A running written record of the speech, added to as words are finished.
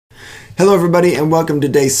Hello everybody and welcome to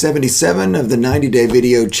day 77 of the 90-day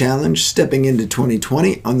video challenge, stepping into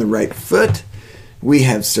 2020 on the right foot. We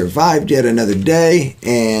have survived yet another day,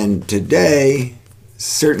 and today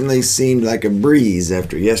certainly seemed like a breeze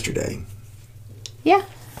after yesterday. Yeah.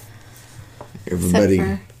 Everybody,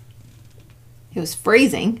 it was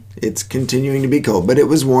freezing. It's continuing to be cold, but it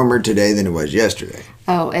was warmer today than it was yesterday.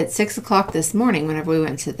 Oh, at 6 o'clock this morning, whenever we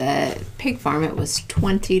went to the pig farm, it was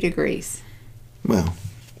 20 degrees. Well,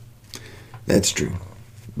 that's true.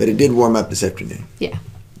 But it did warm up this afternoon. Yeah.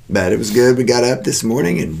 But it was good. We got up this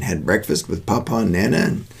morning and had breakfast with Papa and Nana,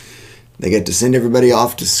 and they got to send everybody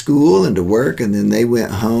off to school and to work, and then they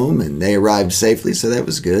went home and they arrived safely, so that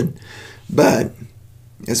was good. But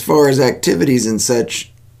as far as activities and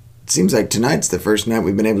such, it seems like tonight's the first night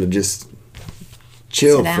we've been able to just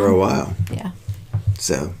chill for a while. Yeah.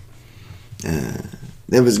 So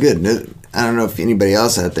that was good. I don't know if anybody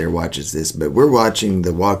else out there watches this, but we're watching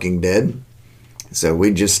The Walking Dead. So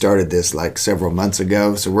we just started this like several months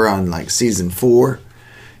ago. So we're on like season 4.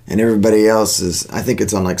 And everybody else is, I think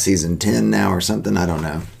it's on like season 10 now or something. I don't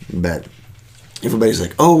know. But everybody's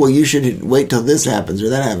like, oh, well, you should wait till this happens or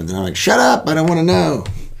that happens. And I'm like, shut up. I don't want to know.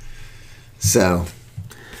 So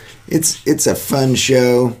it's a fun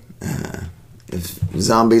show. If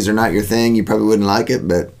zombies are not your thing, you probably wouldn't like it.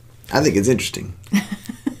 But I think it's interesting.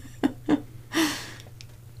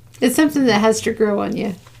 It's something that has to grow on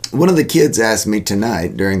you. One of the kids asked me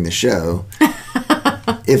tonight during the show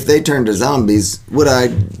if they turned to zombies, would I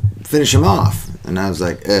finish them off? And I was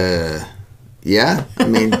like, yeah. I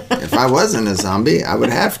mean, if I wasn't a zombie, I would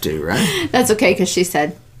have to, right? That's okay, because she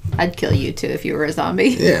said, I'd kill you too if you were a zombie.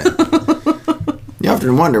 Yeah. You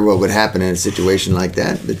often wonder what would happen in a situation like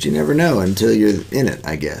that, but you never know until you're in it,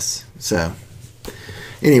 I guess. So,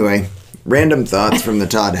 anyway, random thoughts from the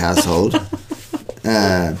Todd household.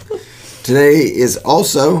 Today is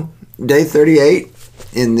also day 38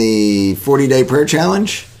 in the 40-day prayer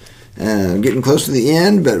challenge. Getting close to the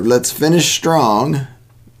end, but let's finish strong.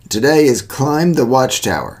 Today is climb the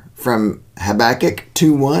Watchtower. From Habakkuk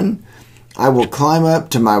 2:1, I will climb up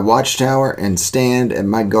to my watchtower and stand at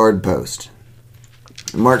my guard post.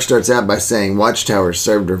 Mark starts out by saying watchtowers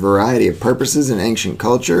served a variety of purposes in ancient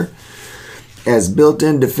culture. As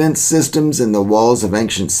built-in defense systems in the walls of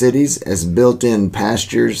ancient cities, as built-in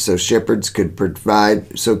pastures so shepherds could protect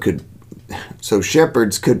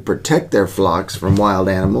their flocks from wild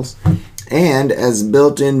animals, and as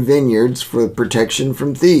built-in vineyards for protection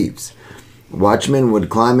from thieves. Watchmen would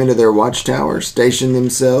climb into their watchtower, station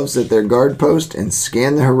themselves at their guard post, and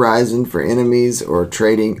scan the horizon for enemies or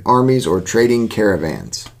trading armies or trading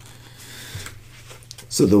caravans.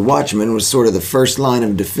 So the watchman was sort of the first line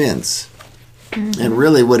of defense. Mm-hmm. And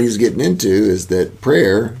really what he's getting into is that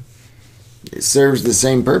prayer serves the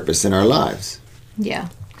same purpose in our lives. Yeah.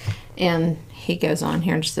 And he goes on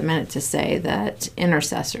here in just a minute to say that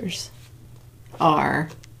intercessors are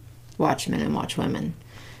watchmen and watchwomen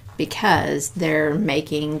because they're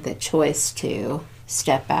making the choice to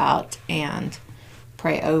step out and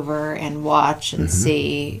pray over and watch and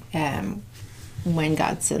see when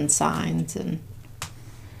God sends signs. And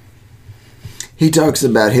he talks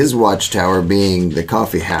about his watchtower being the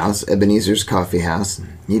coffee house, Ebenezer's coffee house.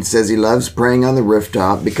 He says he loves praying on the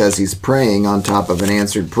rooftop because he's praying on top of an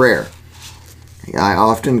answered prayer. I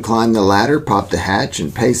often climb the ladder, pop the hatch,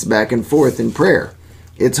 and pace back and forth in prayer.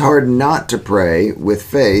 It's hard not to pray with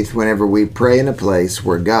faith whenever we pray in a place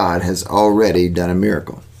where God has already done a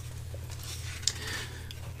miracle.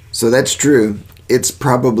 So that's true. It's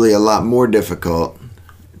probably a lot more difficult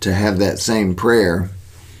to have that same prayer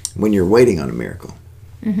when you're waiting on a miracle.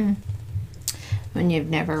 Mm-hmm. When you've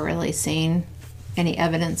never really seen any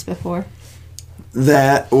evidence before.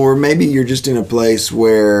 That, or maybe you're just in a place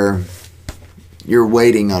where you're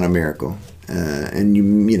waiting on a miracle, and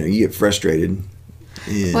you get frustrated.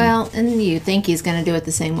 Well, and you think he's going to do it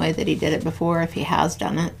the same way that he did it before if he has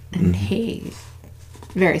done it, and he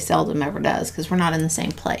very seldom ever does because we're not in the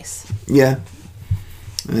same place. Yeah,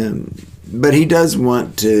 but he does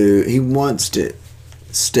want to. He wants to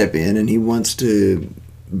step in and he wants to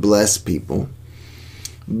bless people.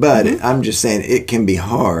 But I'm just saying it can be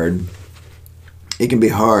hard. It can be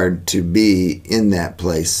hard to be in that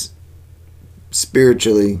place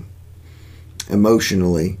spiritually,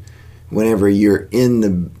 emotionally, whenever you're in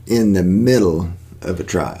the middle of a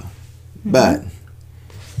trial. But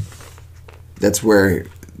that's where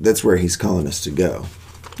he's calling us to go.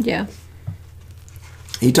 Yeah.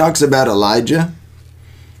 He talks about Elijah.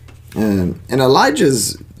 And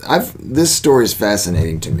this story is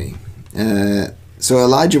fascinating to me. So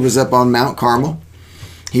Elijah was up on Mount Carmel.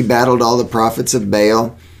 He battled all the prophets of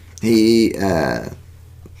Baal. He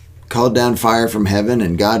called down fire from heaven,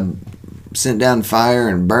 and God sent down fire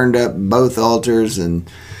and burned up both altars, and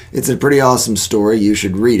it's a pretty awesome story. You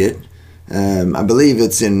should read it. I believe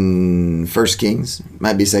it's in 1 Kings,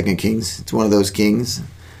 might be 2 Kings. It's one of those kings.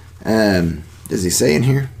 Does he say in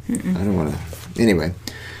here? I don't want to. Anyway,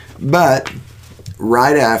 but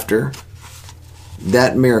right after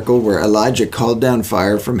that miracle where Elijah called down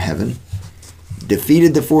fire from heaven,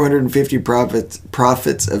 defeated the 450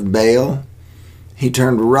 prophets of Baal, he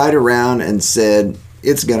turned right around and said,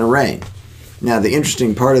 it's going to rain. Now, the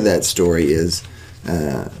interesting part of that story is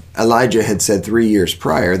Elijah had said 3 years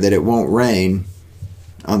prior that it won't rain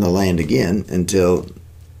on the land again until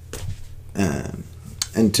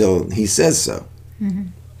he says so. Mm-hmm.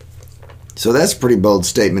 So that's a pretty bold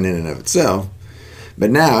statement in and of itself. But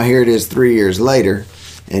now, here it is 3 years later,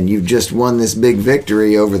 and you've just won this big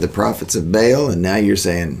victory over the prophets of Baal, and now you're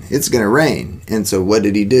saying it's going to rain. And so what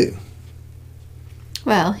did he do?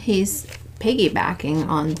 Well, he's piggybacking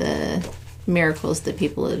on the miracles that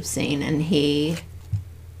people have seen, and he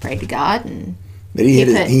prayed to God. But he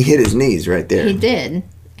hit his knees right there. He did,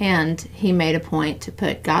 and he made a point to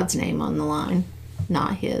put God's name on the line,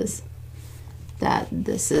 not his. That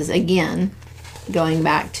this is, again, going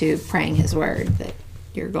back to praying his word, that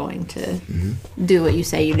you're going to do what you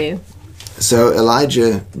say you do. So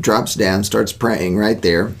Elijah drops down, starts praying right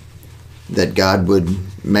there that God would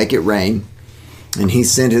make it rain. And he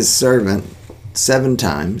sent his servant 7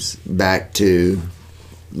 times back to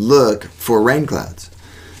look for rain clouds.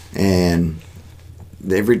 And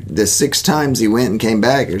the 6 times he went and came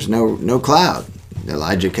back, there's no cloud.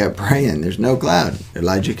 Elijah kept praying. There's no cloud.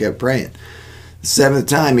 Elijah kept praying. The 7th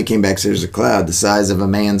time he came back, so there's a cloud the size of a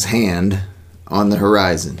man's hand on the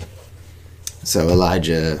horizon. So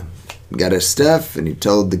Elijah got his stuff, and he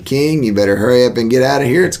told the king, you better hurry up and get out of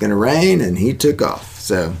here. It's going to rain. And he took off.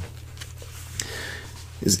 So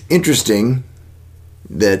it's interesting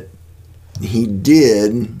that he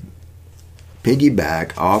did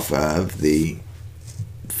piggyback off of the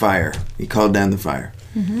fire. He called down the fire.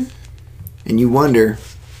 Mm-hmm. And you wonder,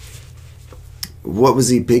 what was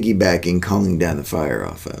he piggybacking calling down the fire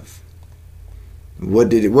off of?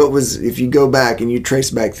 If you go back and you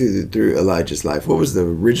trace back through Elijah's life, what was the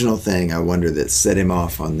original thing, I wonder, that set him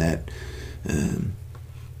off on that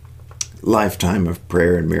lifetime of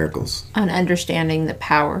prayer and miracles? On understanding the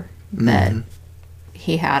power that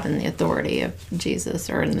he had in the authority of Jesus,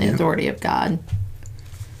 or in the authority of God.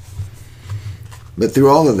 But through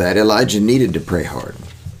all of that, Elijah needed to pray hard.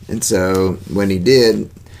 And so when he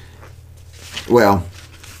did, well,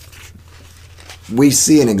 we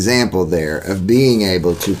see an example there of being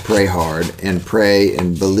able to pray hard and pray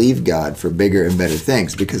and believe God for bigger and better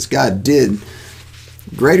things, because God did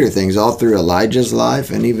greater things all through Elijah's life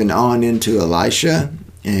and even on into Elisha.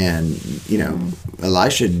 And,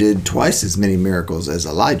 Elisha did twice as many miracles as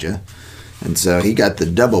Elijah. And so he got the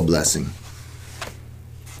double blessing.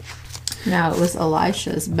 Now, it was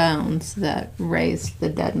Elisha's bones that raised the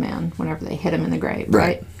dead man whenever they hit him in the grave,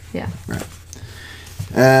 right? Yeah. Right.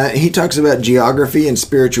 He talks about geography and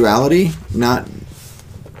spirituality not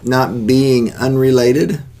being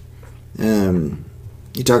unrelated.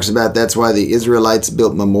 He talks about that's why the Israelites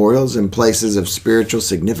built memorials in places of spiritual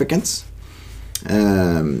significance.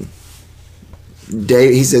 He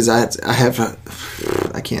says, I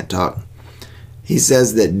can't talk. He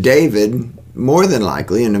says that David, more than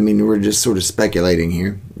likely, and I mean, we're just sort of speculating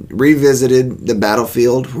here, revisited the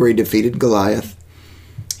battlefield where he defeated Goliath.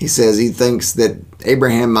 He says he thinks that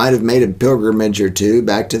Abraham might have made a pilgrimage or two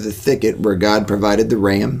back to the thicket where God provided the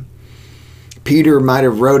ram. Peter might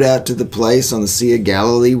have rowed out to the place on the Sea of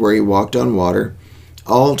Galilee where he walked on water,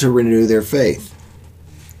 all to renew their faith.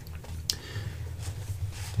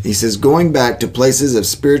 He says going back to places of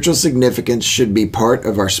spiritual significance should be part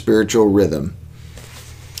of our spiritual rhythm.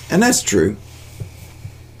 And that's true.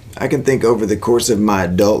 I can think over the course of my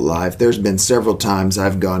adult life, there's been several times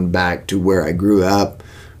I've gone back to where I grew up,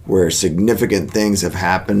 where significant things have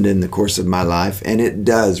happened in the course of my life, and it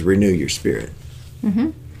does renew your spirit. Mm-hmm.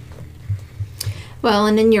 Well,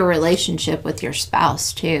 and in your relationship with your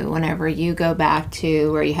spouse, too, whenever you go back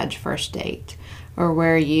to where you had your first date, or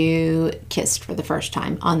where you kissed for the first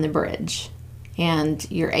time on the bridge, and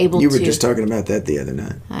you're able to... You were just talking about that the other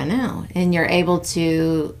night. I know. And you're able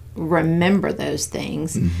to remember those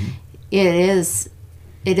things. Mm-hmm.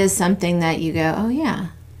 It is something that you go, oh, yeah.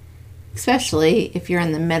 Especially if you're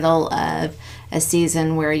in the middle of a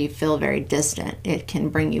season where you feel very distant. It can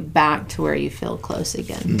bring you back to where you feel close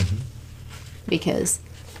again. Mm-hmm. Because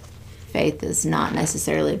faith is not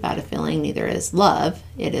necessarily about a feeling, neither is love.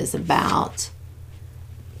 It is about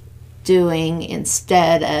doing,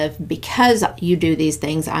 instead of because you do these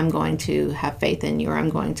things, I'm going to have faith in you, or I'm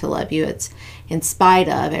going to love you. It's in spite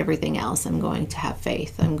of everything else, I'm going to have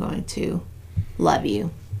faith. I'm going to love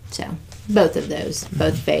you. So both of those,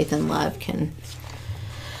 both faith and love, can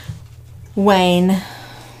wane.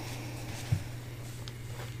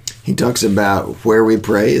 He talks about where we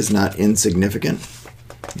pray is not insignificant.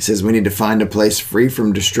 He says we need to find a place free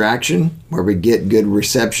from distraction, where we get good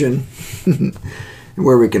reception,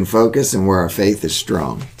 where we can focus, and where our faith is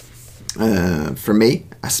strong. For me,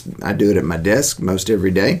 I do it at my desk most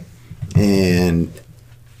every day, and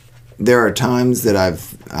there are times that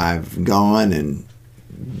I've gone and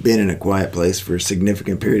been in a quiet place for a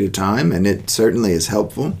significant period of time, and it certainly is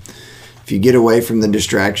helpful. If you get away from the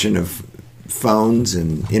distraction of phones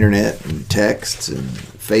and internet and texts and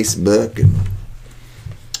Facebook, and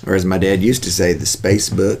or as my dad used to say, the space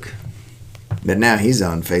book, but now he's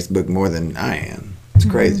on Facebook more than I am. It's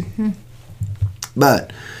crazy. Mm-hmm.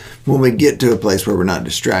 But when we get to a place where we're not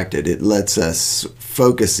distracted, it lets us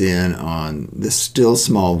focus in on the still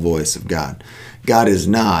small voice of God. God is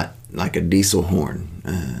not like a diesel horn.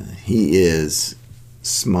 He is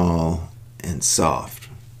small and soft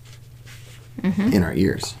in our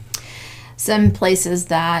ears. Some places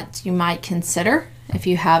that you might consider, if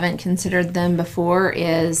you haven't considered them before,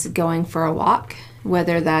 is going for a walk.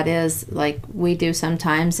 Whether that is like we do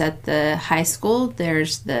sometimes at the high school.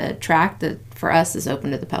 There's the track that for us is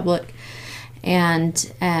open to the public. And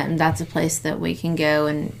that's a place that we can go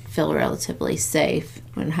and feel relatively safe.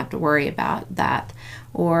 We don't have to worry about that.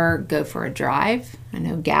 Or go for a drive. I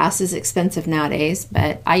know gas is expensive nowadays,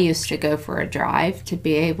 but I used to go for a drive to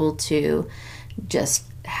be able to just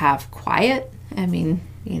have quiet. I mean,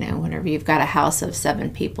 you know, whenever you've got a house of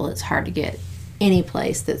 7 people, it's hard to get any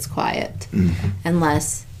place that's quiet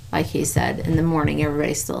unless, like he said, in the morning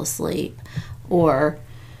everybody's still asleep, or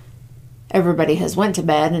everybody has went to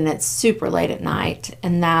bed and it's super late at night,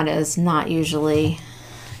 and that is not usually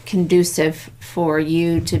conducive for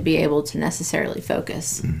you to be able to necessarily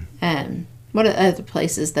focus. What are other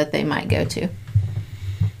places that they might go to?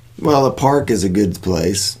 Well, a park is a good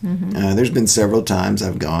place. There's been several times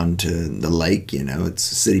I've gone to the lake. You know,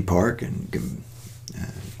 it's a city park, and you can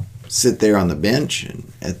sit there on the bench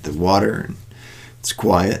and at the water, and it's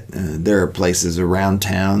quiet. There are places around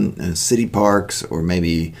town, city parks, or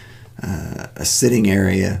maybe a sitting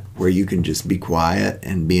area where you can just be quiet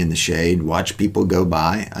and be in the shade, watch people go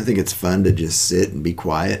by. I think it's fun to just sit and be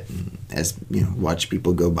quiet, and, as you know, watch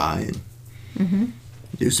people go by and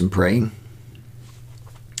do some praying.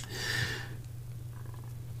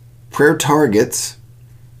 Prayer targets.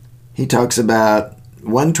 He talks about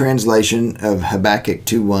one translation of Habakkuk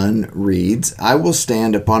 2:1 reads, "I will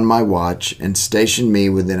stand upon my watch and station me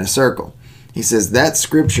within a circle." He says that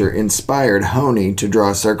scripture inspired Honi to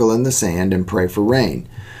draw a circle in the sand and pray for rain.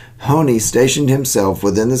 Honi stationed himself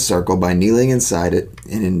within the circle by kneeling inside it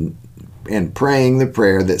and praying the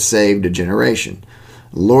prayer that saved a generation.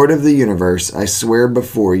 "Lord of the universe, I swear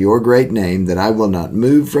before your great name that I will not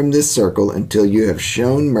move from this circle until you have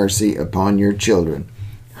shown mercy upon your children."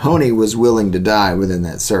 Honi was willing to die within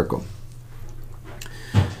that circle.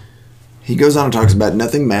 He goes on and talks about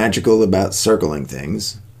nothing magical about circling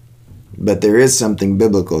things, but there is something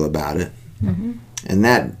biblical about it. And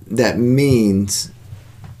that means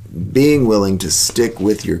being willing to stick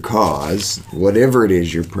with your cause, whatever it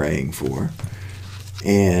is you're praying for,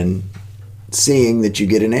 and seeing that you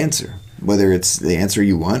get an answer, whether it's the answer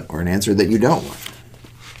you want or an answer that you don't want.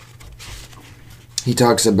 He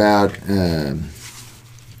talks about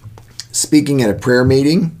speaking at a prayer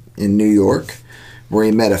meeting in New York, where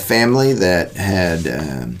he met a family that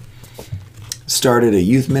had started a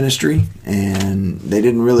youth ministry, and they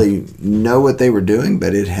didn't really know what they were doing,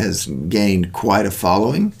 but it has gained quite a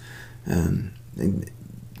following.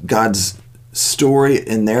 God's story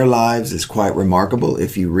in their lives is quite remarkable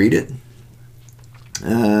if you read it.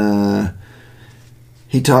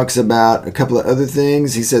 He talks about a couple of other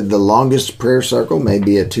things. He said the longest prayer circle may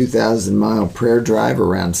be a 2,000-mile prayer drive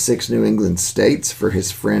around 6 New England states for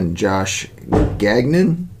his friend Josh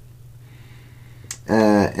Gagnon.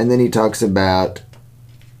 And then he talks about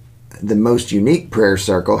the most unique prayer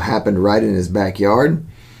circle happened right in his backyard.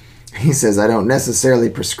 He says, I don't necessarily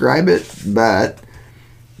prescribe it, but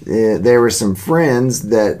there were some friends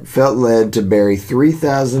that felt led to bury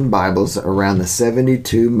 3,000 Bibles around the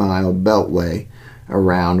 72-mile beltway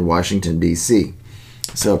around Washington, D.C.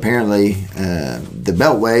 So apparently the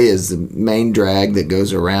beltway is the main drag that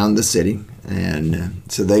goes around the city. And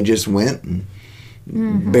so they just went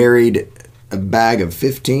and buried a bag of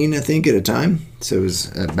 15, I think, at a time. So it was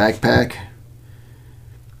a backpack.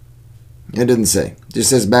 It doesn't say. It just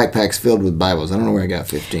says backpacks filled with Bibles. I don't know where I got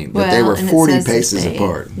 15, but they Well, were and it 40 says that paces they-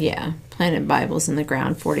 apart. Yeah, planted Bibles in the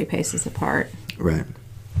ground 40 paces apart. Right.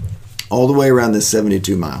 All the way around this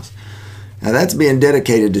 72 miles. Now that's being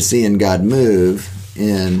dedicated to seeing God move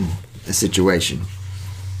in a situation.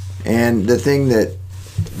 And the thing that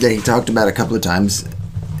he talked about a couple of times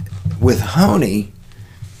with Honey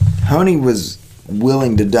was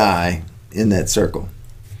willing to die in that circle.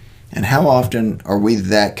 And how often are we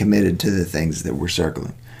that committed to the things that we're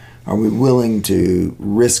circling? Are we willing to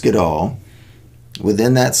risk it all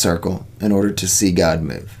within that circle in order to see God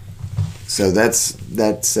move? So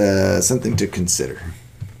that's something to consider.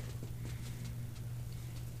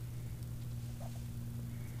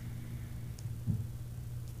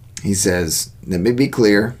 He says, let me be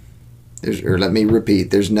clear, let me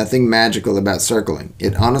repeat, there's nothing magical about circling.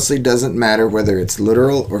 It honestly doesn't matter whether it's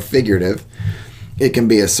literal or figurative. It can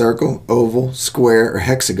be a circle, oval, square, or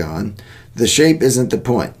hexagon. The shape isn't the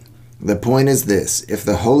point. The point is this: if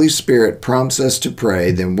the Holy Spirit prompts us to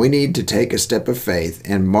pray, then we need to take a step of faith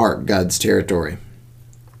and mark God's territory.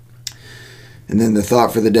 And then the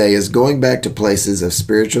thought for the day is going back to places of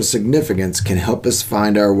spiritual significance can help us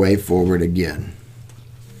find our way forward again.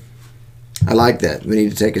 I like that. We need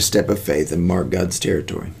to take a step of faith and mark God's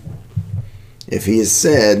territory. If He has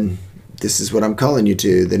said, this is what I'm calling you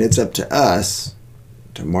to, then it's up to us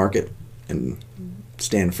to mark it and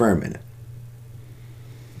stand firm in it.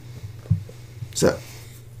 So.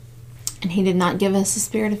 And He did not give us a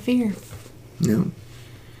spirit of fear. No.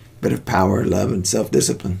 But of power, love, and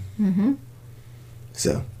self-discipline. Mm-hmm.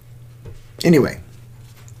 So, anyway.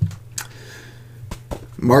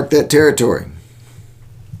 Mark that territory.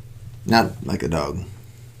 Not like a dog.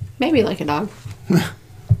 Maybe like a dog.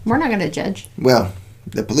 We're not going to judge. Well,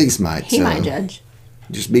 the police might. He might judge.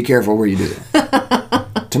 Just be careful where you do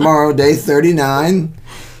it. Tomorrow, day 39,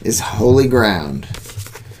 is holy ground.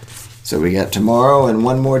 So we got tomorrow and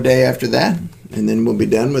one more day after that, and then we'll be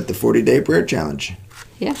done with the 40-day prayer challenge.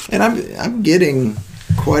 Yeah. And I'm getting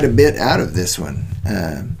quite a bit out of this one.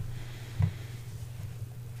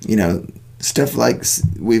 Stuff like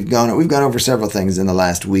we've gone over several things in the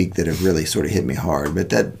last week that have really sort of hit me hard. But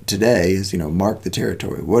that today is, mark the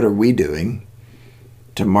territory. What are we doing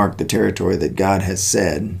to mark the territory that God has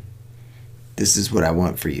said, this is what I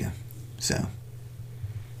want for you? So,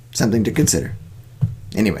 something to consider.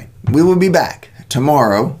 Anyway, we will be back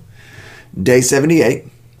tomorrow, day 78,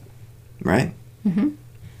 right? Mm-hmm.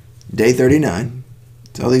 Day 39.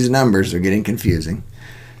 So all these numbers are getting confusing.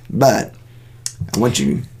 But I want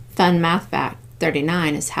you... Fun math fact,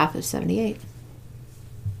 39 is half of 78.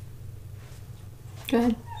 Go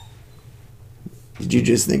ahead. Did you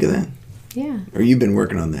just think of that? Yeah. Or you've been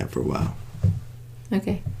working on that for a while?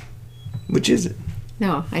 Okay. Which is it?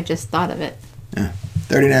 No, I just thought of it.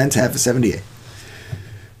 39 is half of 78.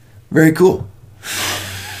 Very cool.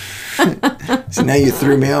 So now you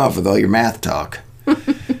threw me off with all your math talk.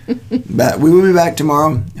 But we will be back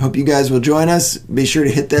tomorrow. Hope you guys will join us. Be sure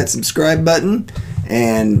to hit that subscribe button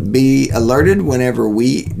and be alerted whenever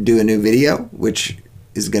we do a new video, which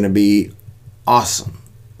is going to be awesome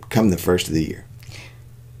come the first of the year.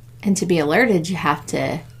 And to be alerted, you have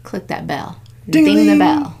to click that bell. Ding-a-ling. Ding the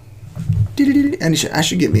bell. And I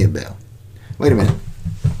should get me a bell. Wait a minute.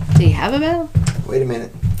 Do you have a bell? Wait a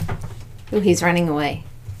minute. Oh, he's running away.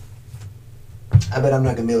 I bet I'm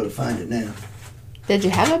not going to be able to find it now. Did you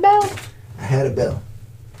have a bell? I had a bell.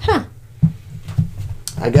 Huh.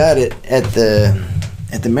 I got it at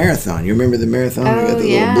the marathon. You remember the marathon? Oh, We got the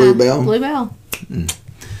yeah. little blue bell? Blue bell.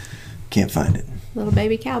 Can't find it. Little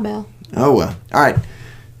baby cowbell. Oh, well. All right.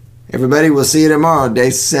 Everybody, we'll see you tomorrow,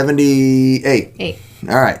 day 78. 8.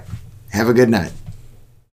 All right. Have a good night.